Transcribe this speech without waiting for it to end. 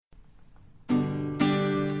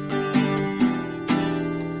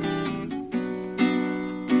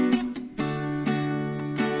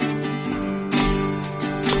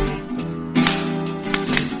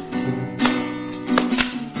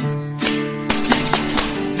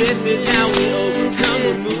This is how we overcome.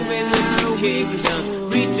 We're moving with the kingdom,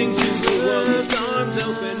 reaching to the world with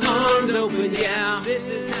arms open, yeah. This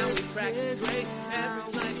is how we practice grace.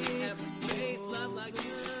 Every night, every day, love like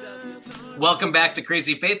Jesus. Welcome back to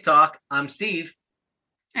Crazy Faith Talk. I'm Steve.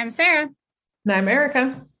 I'm Sarah. And I'm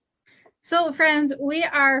Erica. So, friends, we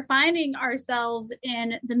are finding ourselves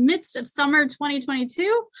in the midst of summer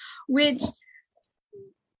 2022, which,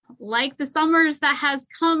 like the summers that has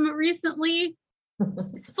come recently,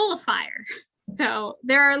 is full of fire. So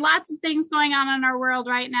there are lots of things going on in our world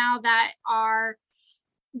right now that are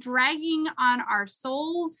dragging on our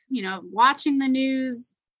souls, watching the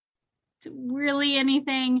news, really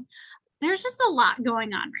anything. There's just a lot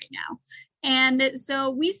going on right now. And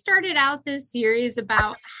so we started out this series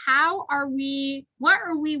about what are we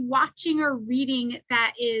watching or reading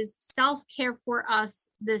that is self-care for us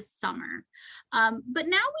this summer. But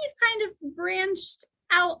now we've kind of branched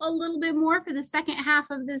out a little bit more for the second half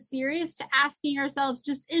of this series to asking ourselves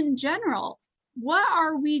just in general, what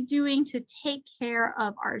are we doing to take care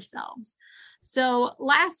of ourselves? So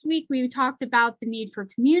last week we talked about the need for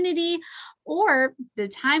community or the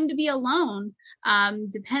time to be alone,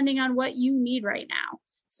 depending on what you need right now.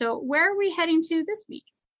 So where are we heading to this week?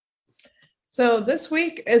 So this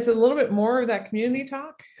week is a little bit more of that community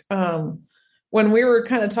talk. When we were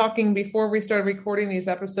kind of talking before we started recording these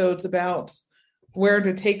episodes about where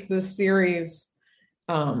to take this series,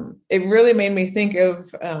 it really made me think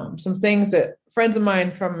of some things that friends of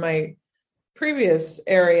mine from my previous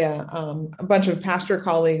area, a bunch of pastor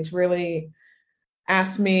colleagues really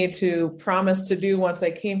asked me to promise to do once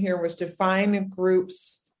I came here, was to find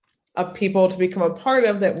groups of people to become a part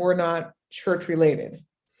of that were not church related.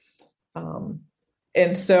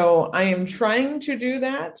 And so I am trying to do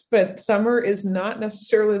that, but summer is not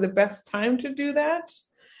necessarily the best time to do that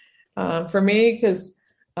for me, because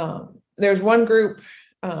there's one group.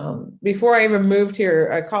 Before I even moved here,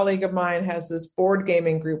 a colleague of mine has this board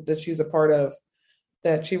gaming group that she's a part of,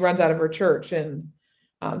 that she runs out of her church. And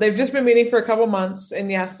they've just been meeting for a couple months. And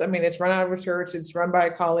yes, I mean, it's run out of her church. It's run by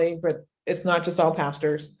a colleague, but it's not just all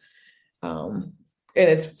pastors. And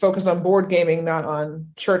it's focused on board gaming, not on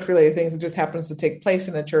church related things. It just happens to take place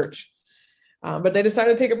in a church. But they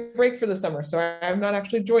decided to take a break for the summer. So I have not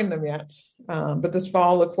actually joined them yet. But this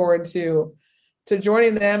fall, look forward to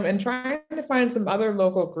joining them and trying to find some other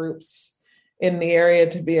local groups in the area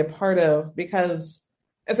to be a part of, because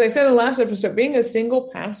as I said in the last episode, being a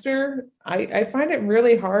single pastor, I find it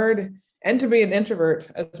really hard, and to be an introvert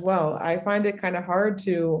as well, I find it kind of hard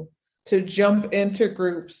to jump into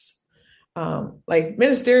groups. Like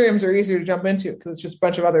ministeriums are easier to jump into because it's just a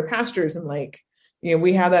bunch of other pastors and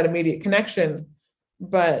we have that immediate connection,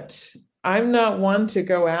 but I'm not one to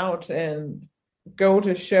go out and go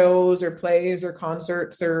to shows or plays or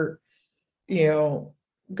concerts or,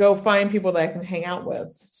 go find people that I can hang out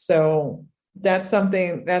with. So that's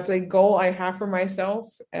a goal I have for myself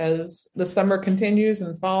as the summer continues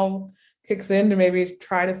and fall kicks in, to maybe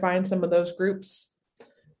try to find some of those groups.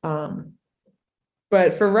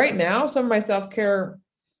 But for right now, some of my self-care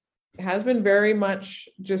has been very much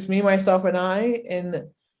just me, myself, and I in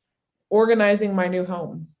organizing my new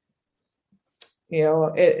home.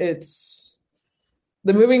 It's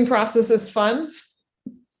the moving process is fun.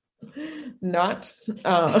 Not.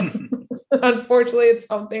 Unfortunately, it's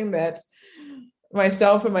something that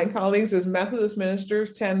myself and my colleagues as Methodist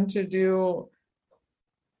ministers tend to do,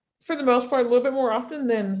 for the most part, a little bit more often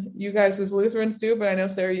than you guys as Lutherans do. But I know,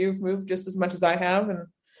 Sarah, you've moved just as much as I have, and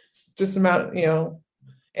just amount,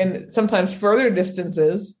 and sometimes further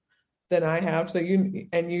distances than I have. So you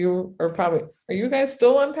are you guys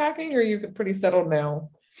still unpacking, or are you pretty settled now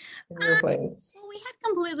in your place? Well, we had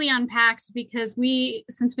completely unpacked because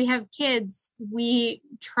since we have kids, we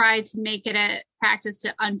try to make it a practice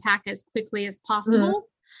to unpack as quickly as possible.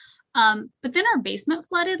 Mm-hmm. But then our basement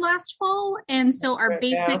flooded last fall. And so our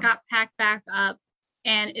basement got packed back up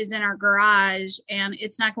and is in our garage, and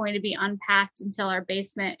it's not going to be unpacked until our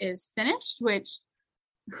basement is finished, which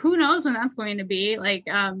who knows when that's going to be.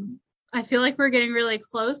 I feel like we're getting really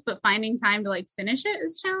close, but finding time to finish it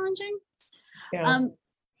is challenging. Yeah.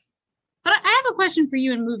 But I have a question for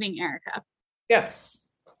you in moving, Erica. Yes.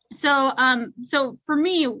 So for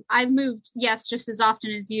me, I've moved, yes, just as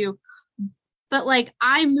often as you, but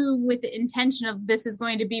I move with the intention of this is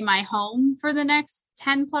going to be my home for the next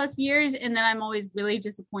 10 plus years. And then I'm always really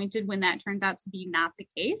disappointed when that turns out to be not the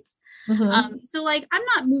case. Mm-hmm. So I'm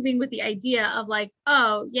not moving with the idea of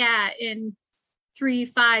oh yeah, in 3,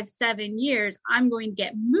 5, 7 years, I'm going to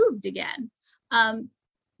get moved again.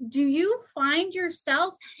 Do you find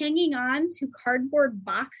yourself hanging on to cardboard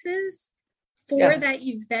boxes for that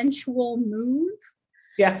eventual move?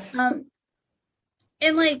 Yes.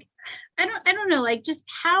 And like, I don't know, like just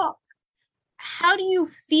how do you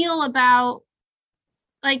feel about,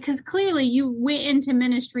 like, because clearly you went into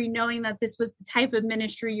ministry knowing that this was the type of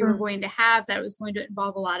ministry you were going to have, that it was going to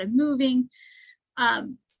involve a lot of moving.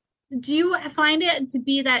 Do you find it to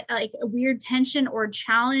be that like a weird tension or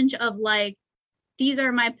challenge of like, these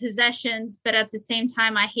are my possessions, but at the same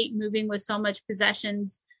time, I hate moving with so much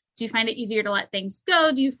possessions? Do you find it easier to let things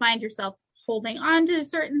go? Do you find yourself holding on to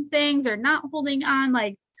certain things or not holding on?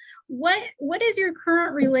 Like, what is your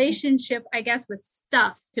current relationship, I guess, with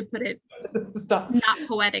stuff, to put it not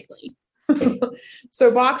poetically? So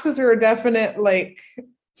boxes are a definite, like,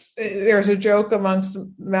 there's a joke amongst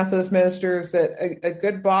Methodist ministers that a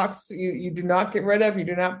good box you do not get rid of, you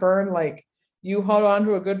do not burn. Like, you hold on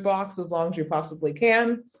to a good box as long as you possibly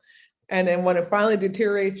can. And then when it finally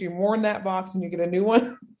deteriorates, you mourn that box and you get a new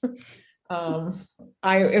one.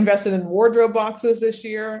 I invested in wardrobe boxes this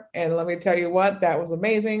year, and let me tell you what, that was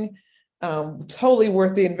amazing. Totally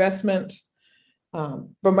worth the investment.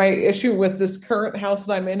 But my issue with this current house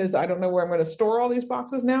that I'm in is I don't know where I'm going to store all these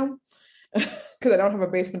boxes now, because I don't have a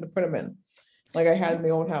basement to put them in like I had in the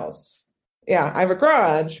old house. Yeah, I have a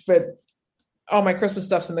garage, but all my Christmas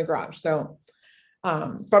stuff's in the garage. So,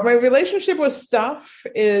 but my relationship with stuff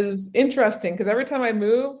is interesting, because every time I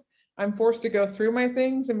move, I'm forced to go through my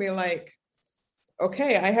things and be like,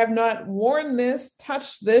 okay, I have not worn this,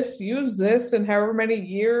 touched this, used this in however many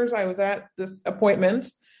years I was at this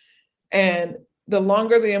appointment. And the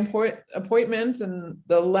longer the appointment and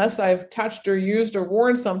the less I've touched or used or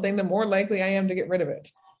worn something, the more likely I am to get rid of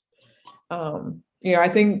it. I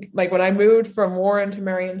think like when I moved from Warren to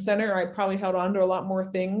Marion Center, I probably held on to a lot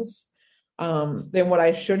more things than what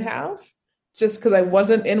I should have, just because I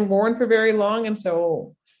wasn't in Warren for very long. And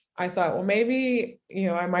so I thought, well, maybe,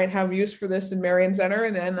 I might have use for this in Marion Center.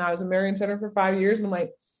 And then I was in Marion Center for 5 years. And I'm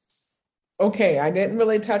like, okay, I didn't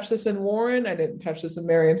really touch this in Warren. I didn't touch this in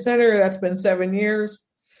Marion Center. That's been 7 years.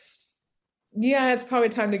 Yeah, it's probably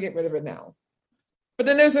time to get rid of it now. But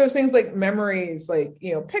then there's those things like memories, like,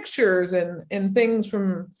 pictures and things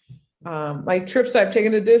from like trips I've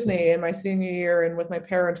taken to Disney in my senior year and with my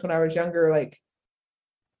parents when I was younger, like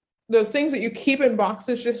those things that you keep in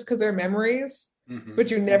boxes just because they're memories. Mm-hmm.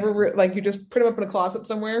 But you never you just put them up in a closet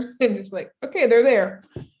somewhere and just like, okay, they're there.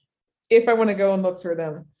 If I want to go and look through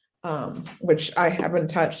them, which I haven't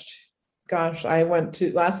touched. Gosh,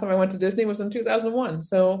 last time I went to Disney was in 2001.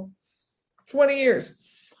 So 20 years.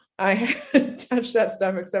 I haven't touched that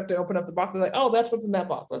stuff except to open up the box and be like, oh, that's what's in that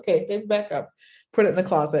box. Okay, take it back up, put it in the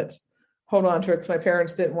closet, hold on to it because my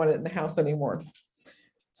parents didn't want it in the house anymore.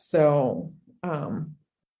 So,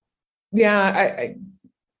 yeah,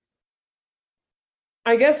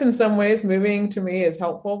 I guess in some ways moving to me is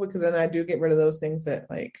helpful, because then I do get rid of those things that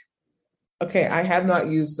like, okay, I have not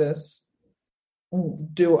used this.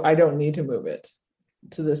 I don't need to move it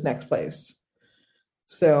to this next place.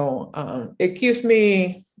 So it keeps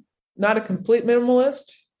me not a complete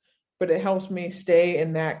minimalist, but it helps me stay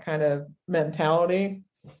in that kind of mentality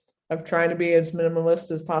of trying to be as minimalist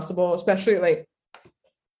as possible, especially like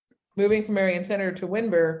moving from Marion Center to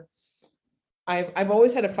Windber. I've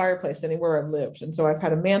always had a fireplace anywhere I've lived. And so I've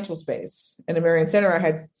had a mantle space. And in Marion Center, I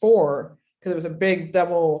had 4 because it was a big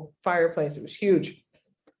double fireplace. It was huge.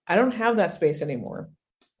 I don't have that space anymore.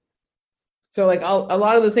 So like a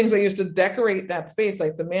lot of the things I used to decorate that space,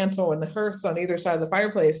 like the mantle and the hearths on either side of the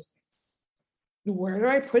fireplace, where do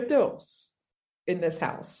I put those in this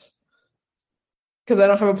house? Because I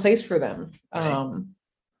don't have a place for them. Right.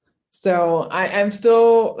 So I'm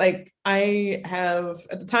still like, I have,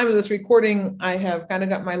 at the time of this recording, I have kind of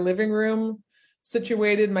got my living room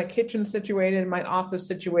situated, my kitchen situated, my office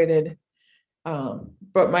situated.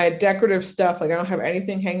 But my decorative stuff, like I don't have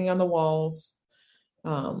anything hanging on the walls.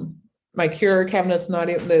 My cure cabinet's not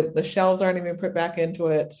even, the shelves aren't even put back into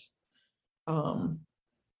it.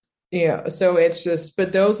 Yeah, so it's just,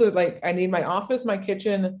 but those are like, I need my office, my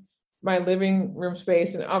kitchen, my living room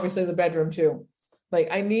space, and obviously the bedroom too. Like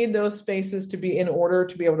I need those spaces to be in order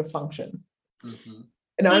to be able to function. Mm-hmm.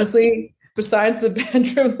 And honestly, besides the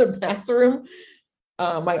bedroom, the bathroom,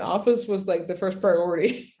 my office was like the first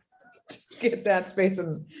priority to get that space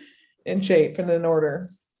in shape and in order.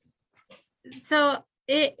 So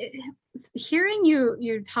hearing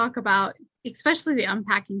you talk about, especially the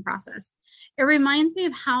unpacking process, it reminds me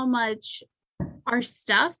of how much our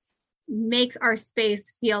stuff makes our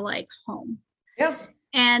space feel like home. Yeah.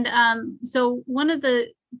 And so one of the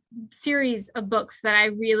series of books that I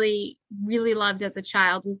really, really loved as a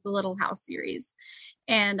child was the Little House series.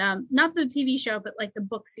 And not the TV show, but like the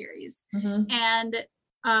book series. Mm-hmm. And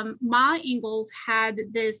Ma Ingalls had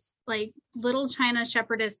this like little China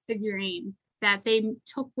shepherdess figurine that they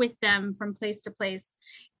took with them from place to place.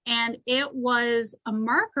 And it was a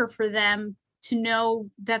marker for them to know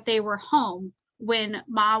that they were home when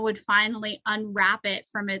Ma would finally unwrap it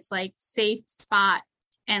from its like safe spot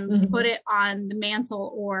and put it on the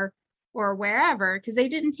mantle or wherever, because they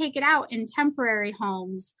didn't take it out in temporary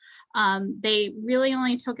homes. They really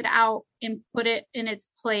only took it out and put it in its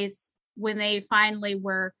place when they finally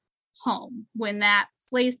were home, when that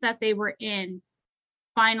place that they were in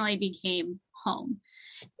finally became home.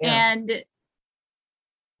 Yeah. And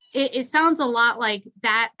it sounds a lot like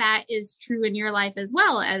that is true in your life as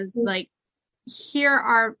well, as like, here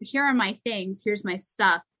are my things, here's my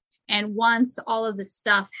stuff. And once all of the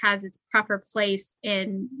stuff has its proper place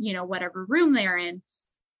in, you know, whatever room they're in,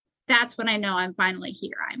 that's when I know I'm finally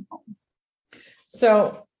here, I'm home.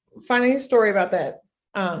 So funny story about that.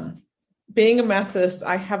 Being a Methodist,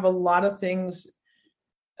 I have a lot of things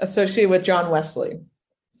associated with John Wesley.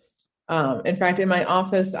 In fact, in my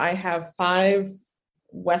office, I have 5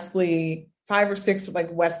 or 6 like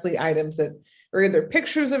Wesley items that are either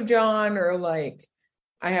pictures of John or like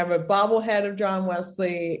I have a bobblehead of John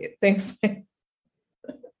Wesley, things like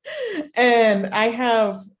and I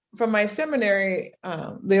have from my seminary,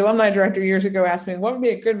 the alumni director years ago asked me, what would be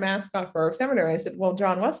a good mascot for our seminary? I said, well,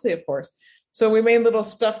 John Wesley, of course. So we made little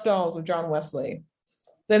stuffed dolls of John Wesley.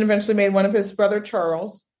 Then eventually made one of his brother,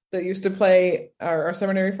 Charles, that used to play our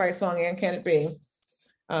seminary fight song, And Can It Be?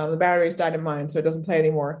 The batteries died in mine, so it doesn't play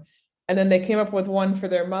anymore. And then they came up with one for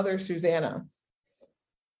their mother, Susanna.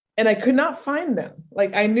 And I could not find them.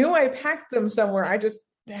 Like I knew I packed them somewhere. I just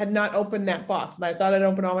had not opened that box. And I thought I'd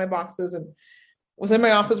open all my boxes and was in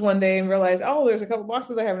my office one day and realized, oh, there's a couple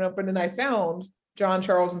boxes I haven't opened. And I found John,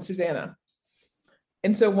 Charles, and Susanna.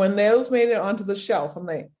 And so when those made it onto the shelf, I'm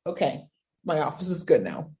like, okay, my office is good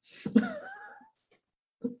now.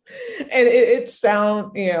 And it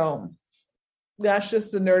sound, you know, that's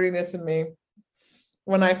just the nerdiness in me.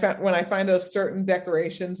 When I find those certain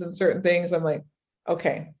decorations and certain things, I'm like,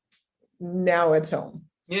 okay, now it's home.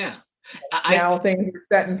 Yeah. Now things are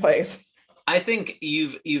set in place. I think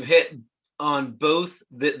you've hit on both.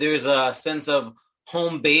 There's a sense of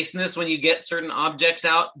home baseness when you get certain objects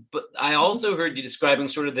out, but I also heard you describing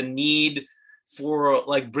sort of the need for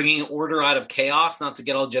like bringing order out of chaos, not to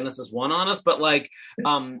get all Genesis 1 on us, but like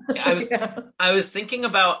I was thinking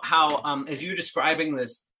about how as you were describing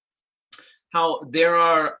this, how there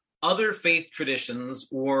are other faith traditions,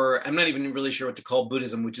 or I'm not even really sure what to call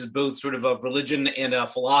Buddhism, which is both sort of a religion and a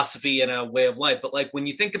philosophy and a way of life. But like when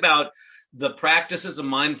you think about the practices of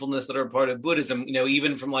mindfulness that are part of Buddhism, you know,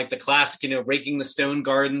 even from like the classic, you know, raking the stone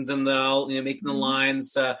gardens and the, you know, making the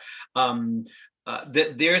lines, that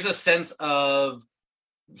there's a sense of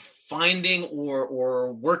finding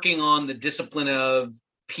or working on the discipline of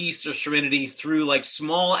peace or serenity through like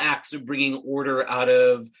small acts of bringing order out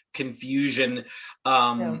of confusion.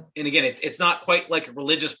 And again, it's not quite like a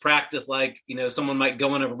religious practice, like, you know, someone might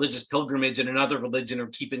go on a religious pilgrimage in another religion or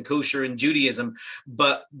keeping kosher in Judaism,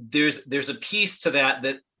 but there's a piece to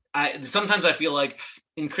that sometimes I feel like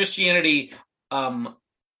in Christianity,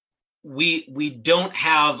 we don't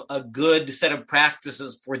have a good set of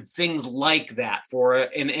practices for things like that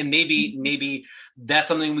and maybe that's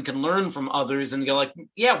something we can learn from others and go like,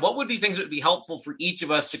 yeah, what would be things that would be helpful for each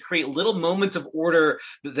of us to create little moments of order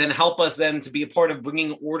that then help us then to be a part of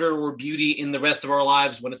bringing order or beauty in the rest of our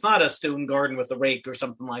lives when it's not a stone garden with a rake or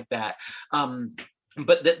something like that.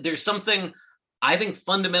 But there's something I think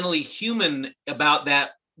fundamentally human about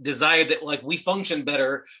that desire that like we function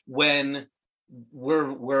better when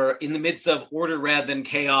we're in the midst of order rather than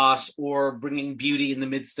chaos, or bringing beauty in the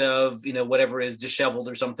midst of, you know, whatever is disheveled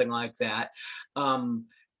or something like that. And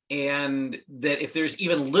that if there's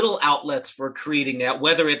even little outlets for creating that,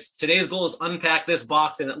 whether it's today's goal is unpack this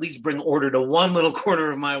box and at least bring order to one little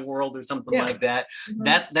corner of my world or something like that,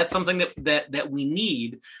 that's something that we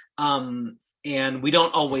need. And we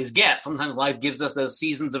don't always get. Sometimes life gives us those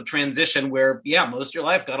seasons of transition where, most of your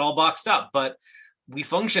life got all boxed up, but we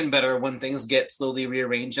function better when things get slowly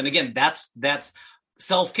rearranged. And again, that's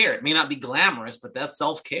self-care. It may not be glamorous, but that's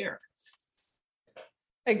self-care.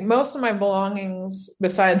 Like most of my belongings,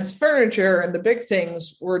 besides furniture and the big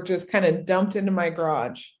things, were just kind of dumped into my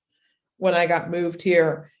garage when I got moved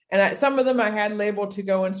here. And some of them I had labeled to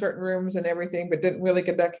go in certain rooms and everything, but didn't really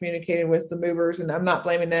get that communicated with the movers. And I'm not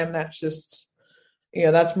blaming them. That's just,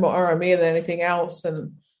 that's more on me than anything else.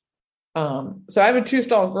 And so I have a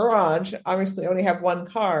 2-stall garage. Obviously, I only have one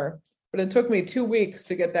car, but it took me 2 weeks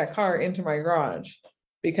to get that car into my garage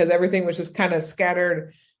because everything was just kind of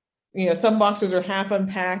scattered some boxes are half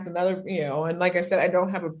unpacked and other, and like I said, I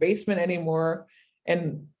don't have a basement anymore.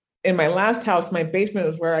 And in my last house, my basement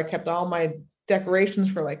was where I kept all my decorations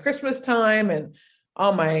for like Christmas time and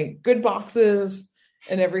all my good boxes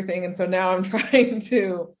and everything. And so now I'm trying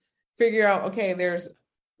to figure out, okay, there's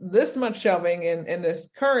this much shelving in this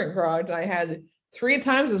current garage. I had 3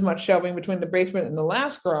 times as much shelving between the basement and the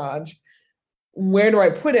last garage. Where do I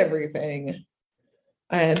put everything?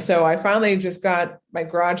 And so I finally just got my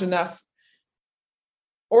garage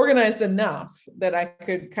organized enough that I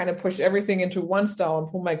could kind of push everything into one stall and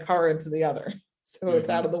pull my car into the other. So it's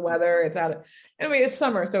out of the weather. It's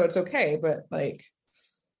summer, so it's okay. But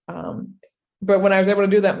but when I was able to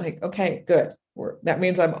do that, I'm like, okay, good. That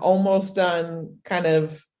means I'm almost done kind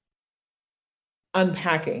of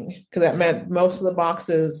unpacking, because that meant most of the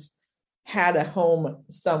boxes had a home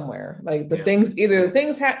somewhere. Like either the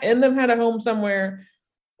things in them had a home somewhere,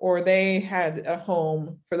 or they had a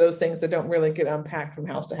home for those things that don't really get unpacked from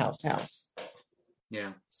house to house to house.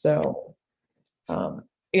 Yeah. So,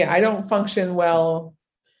 I don't function well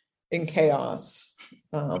in chaos.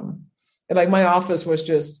 Like my office was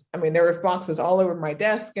just, there were boxes all over my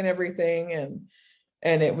desk and everything.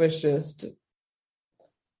 And it was just,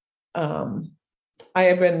 I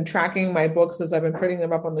have been tracking my books as I've been putting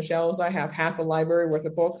them up on the shelves. I have half a library worth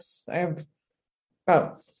of books. I have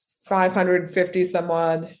about 560 some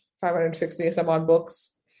odd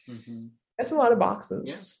books. Mm-hmm. That's a lot of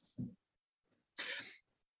boxes. Yeah.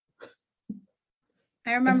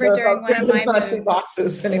 I remember during one of my moves,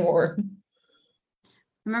 boxes anymore. I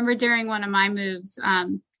remember during one of my moves,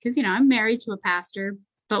 because I'm married to a pastor,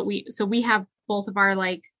 but we have both of our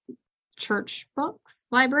like church books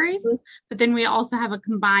libraries, but then we also have a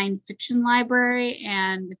combined fiction library,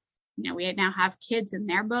 and we now have kids in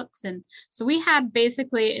their books, and so we had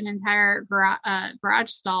basically an entire garage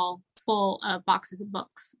stall full of boxes of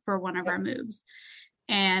books for one of our moves.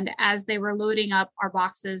 And as they were loading up our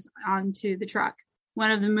boxes onto the truck,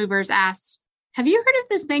 one of the movers asked, "Have you heard of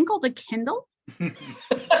this thing called a Kindle?"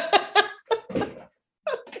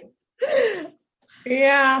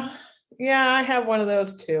 Yeah, I have one of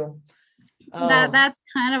those too. That's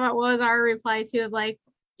kind of what was our reply to, of like,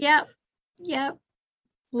 yep,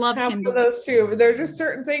 love Kindle. Those too. There's just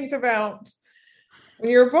certain things about when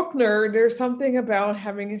you're a book nerd. There's something about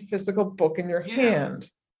having a physical book in your hand,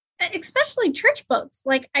 especially church books.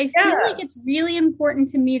 Like I feel like it's really important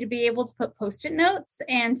to me to be able to put Post-it notes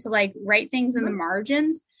and to like write things in the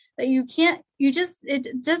margins that you can't.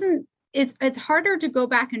 It's harder to go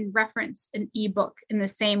back and reference an ebook in the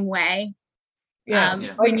same way.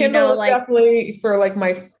 My Kindle is definitely for like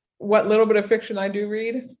what little bit of fiction I do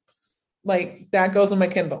read, like that goes on my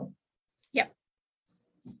Kindle. Yep.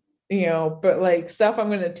 But like stuff I'm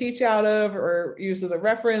going to teach out of or use as a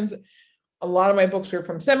reference, a lot of my books are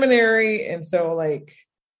from seminary, and so like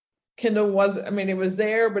Kindle was, it was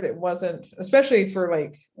there, but it wasn't, especially for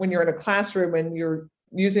like when you're in a classroom and you're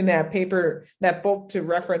using that book to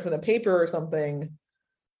reference in a paper or something.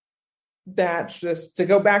 That's just to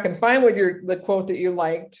go back and find the quote that you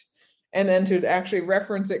liked, and then to actually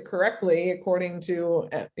reference it correctly according to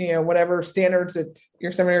whatever standards that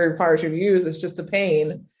your seminary requires you to use. It's just a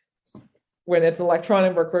pain when it's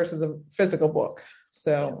electronic book versus a physical book.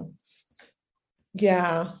 So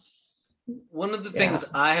one of the things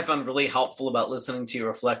I have found really helpful about listening to you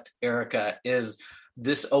reflect, Erica, is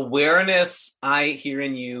this awareness I hear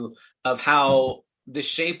in you of how the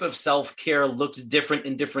shape of self-care looks different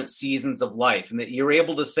in different seasons of life, and that you're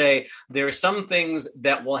able to say there are some things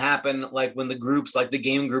that will happen, like when the groups, like the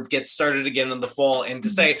game group, gets started again in the fall, and to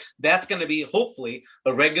say that's going to be hopefully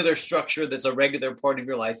a regular structure that's a regular part of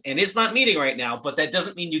your life, and it's not meeting right now, but that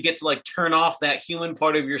doesn't mean you get to like turn off that human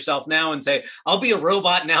part of yourself now and say, I'll be a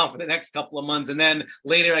robot now for the next couple of months, and then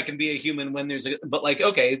later I can be a human when but like,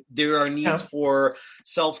 okay, there are needs for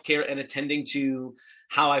self-care and attending to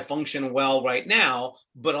how I function well right now,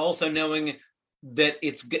 but also knowing that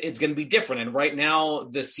it's going to be different. And right now,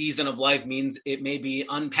 the season of life means it may be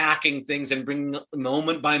unpacking things and bringing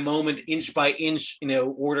moment by moment, inch by inch,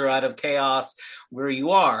 order out of chaos where you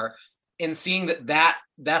are, and seeing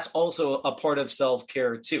that's also a part of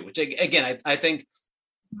self-care too, which again, I think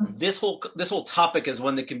this whole topic is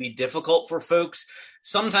one that can be difficult for folks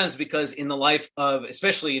sometimes, because in the life of,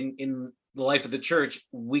 especially in the life of the church,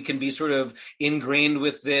 we can be sort of ingrained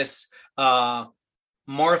with this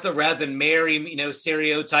Martha rather than Mary,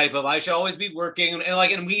 stereotype of I should always be working,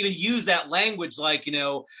 and we even use that language,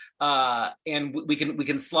 and we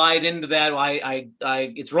can slide into that.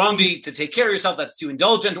 It's wrong to take care of yourself. That's too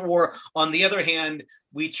indulgent. Or on the other hand,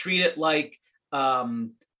 we treat it like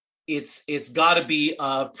it's got to be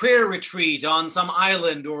a prayer retreat on some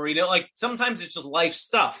island, or like sometimes it's just life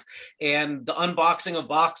stuff, and the unboxing of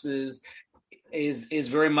boxes is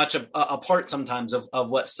very much a part sometimes of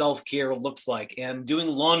what self-care looks like. And doing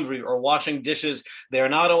laundry or washing dishes, they're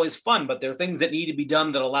not always fun, but they're things that need to be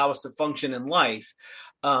done that allow us to function in life.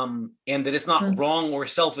 And that it's not wrong or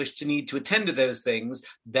selfish to need to attend to those things.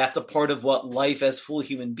 That's a part of what life as full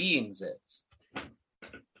human beings is.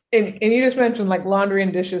 And you just mentioned like laundry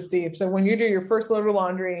and dishes, Steve. So when you do your first load of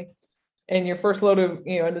laundry and your first load of,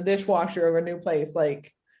 in the dishwasher of a new place,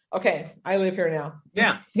 like, okay, I live here now.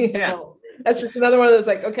 Yeah. Yeah. That's just another one of those,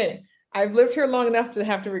 like, okay, I've lived here long enough to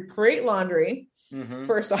have to recreate laundry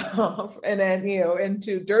first off, and then,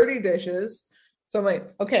 into dirty dishes. So I'm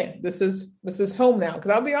like, okay, this is home now. Cause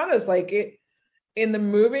I'll be honest, like in the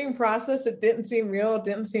moving process, it didn't seem real. It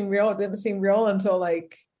didn't seem real until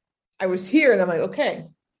like I was here, and I'm like, okay,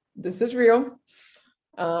 this is real.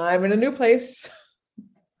 I'm in a new place,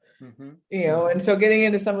 and so getting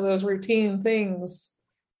into some of those routine things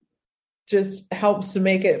just helps to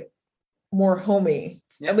make it more homey,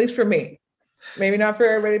 at least for me. Maybe not for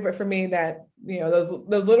everybody, but for me, that, those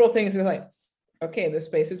little things are like, okay, this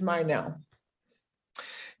space is mine now.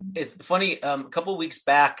 It's funny. A couple of weeks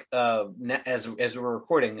back, as we were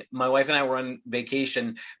recording, my wife and I were on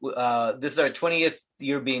vacation. This is our 20th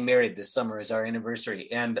year being married. This summer is our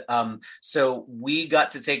anniversary, and so we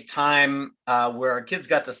got to take time where our kids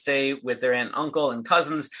got to stay with their aunt, uncle, and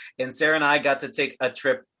cousins, and Sarah and I got to take a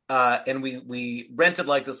trip. And we rented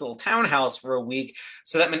like this little townhouse for a week.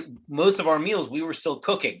 So that meant most of our meals we were still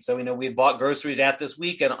cooking. So we had bought groceries at this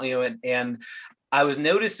week, and I was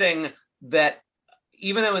noticing that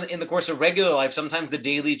even though in the course of regular life, sometimes the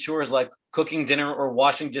daily chores like cooking dinner or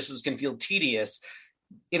washing dishes can feel tedious.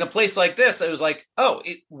 In a place like this, it was like,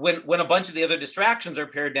 when a bunch of the other distractions are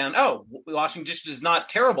pared down, washing dishes is not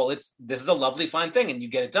terrible. This is a lovely, fine thing, and you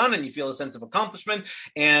get it done, and you feel a sense of accomplishment.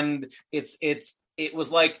 And it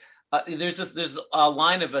was like there's a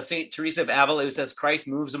line of Saint Teresa of Avila who says Christ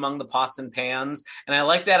moves among the pots and pans, and I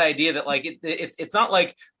like that idea that like it's not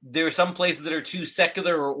like there are some places that are too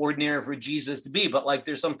secular or ordinary for Jesus to be, but like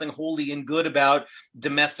there's something holy and good about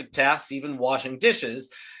domestic tasks, even washing dishes.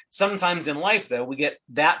 Sometimes in life, though, we get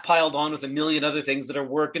that piled on with a million other things that are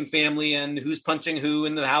work and family and who's punching who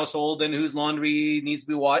in the household and whose laundry needs to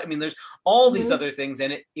be washed. I mean, there's all these other things,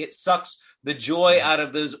 and it sucks the joy out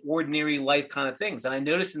of those ordinary life kind of things. And I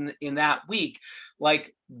noticed in that week,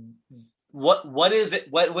 like, what was it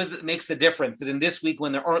that makes the difference that in this week,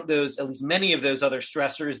 when there aren't those, at least many of those other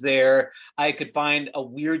stressors there, I could find a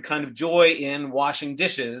weird kind of joy in washing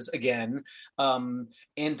dishes again, and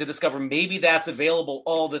to discover maybe that's available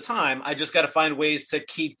all the time. I just got to find ways to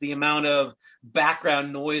keep the amount of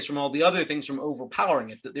background noise from all the other things from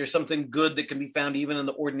overpowering it, that there's something good that can be found even in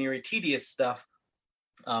the ordinary tedious stuff.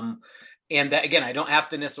 And that, again, I don't have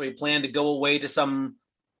to necessarily plan to go away to some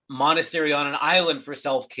monastery on an island for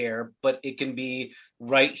self-care, but it can be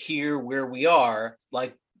right here where we are,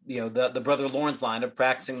 like, the Brother Lawrence line of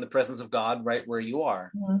practicing the presence of God right where you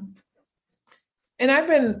are.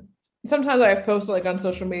 And sometimes I've posted like on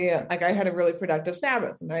social media, like I had a really productive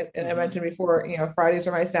Sabbath, and I mentioned before, Fridays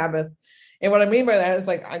are my Sabbath. And what I mean by that is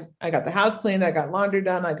like, I got the house cleaned, I got laundry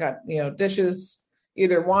done, I got, dishes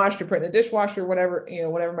either washed or put in the dishwasher,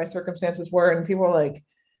 whatever my circumstances were. And people are like,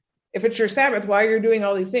 if it's your Sabbath, why are you doing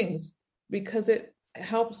all these things? Because it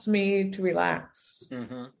helps me to relax.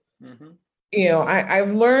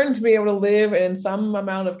 I've learned to be able to live in some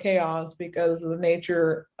amount of chaos because of the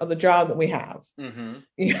nature of the job that we have.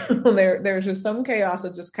 There's just some chaos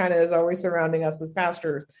that just kind of is always surrounding us as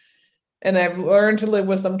pastors. And I've learned to live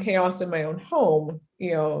with some chaos in my own home,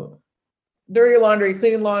 dirty laundry,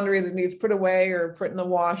 clean laundry that needs put away or put in the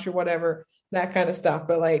wash or whatever, that kind of stuff.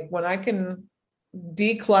 But like when I can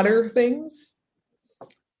declutter things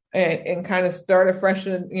and kind of start afresh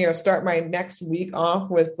and start my next week off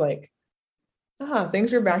with like,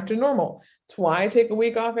 things are back to normal. It's why I take a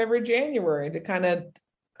week off every January to kind of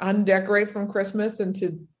undecorate from Christmas and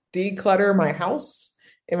to declutter my house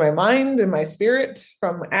in my mind and my spirit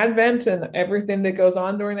from Advent and everything that goes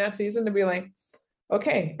on during that season, to be like,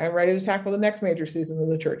 okay, I'm ready to tackle the next major season of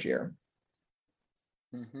the church year.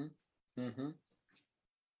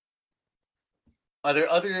 Are there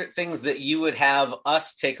other things that you would have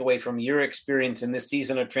us take away from your experience in this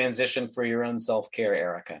season of transition for your own self-care,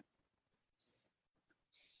 Erica?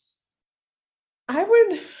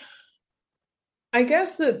 I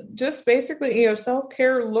guess that just basically,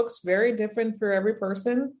 self-care looks very different for every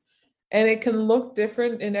person, and it can look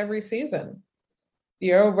different in every season.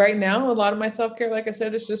 Right now, a lot of my self-care, like I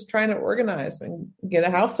said, is just trying to organize and get a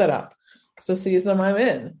house set up. It's the season I'm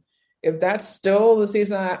in. if that's still the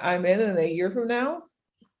season I'm in a year from now,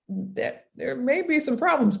 that there may be some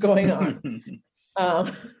problems going on.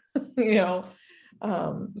 You know,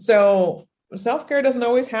 so self-care doesn't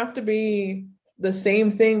always have to be the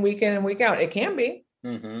same thing week in and week out. It can be.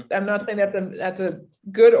 I'm not saying that's a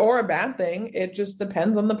good or a bad thing. It just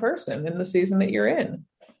depends on the person and the season that you're in.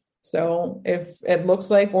 So if it looks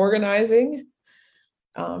like organizing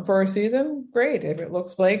for a season, great. If it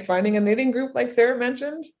looks like finding a knitting group like Sarah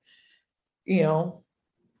mentioned, you know,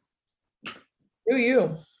 do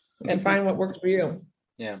you and find what works for you.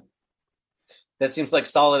 Yeah. That seems like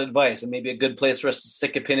solid advice and maybe a good place for us to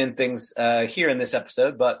stick a pin in things here in this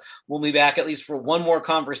episode. But we'll be back at least for one more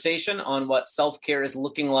conversation on what self-care is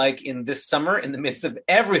looking like in this summer in the midst of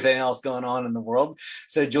everything else going on in the world.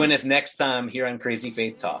 So join us next time here on Crazy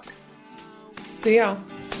Faith Talk. See y'all.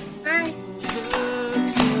 Bye.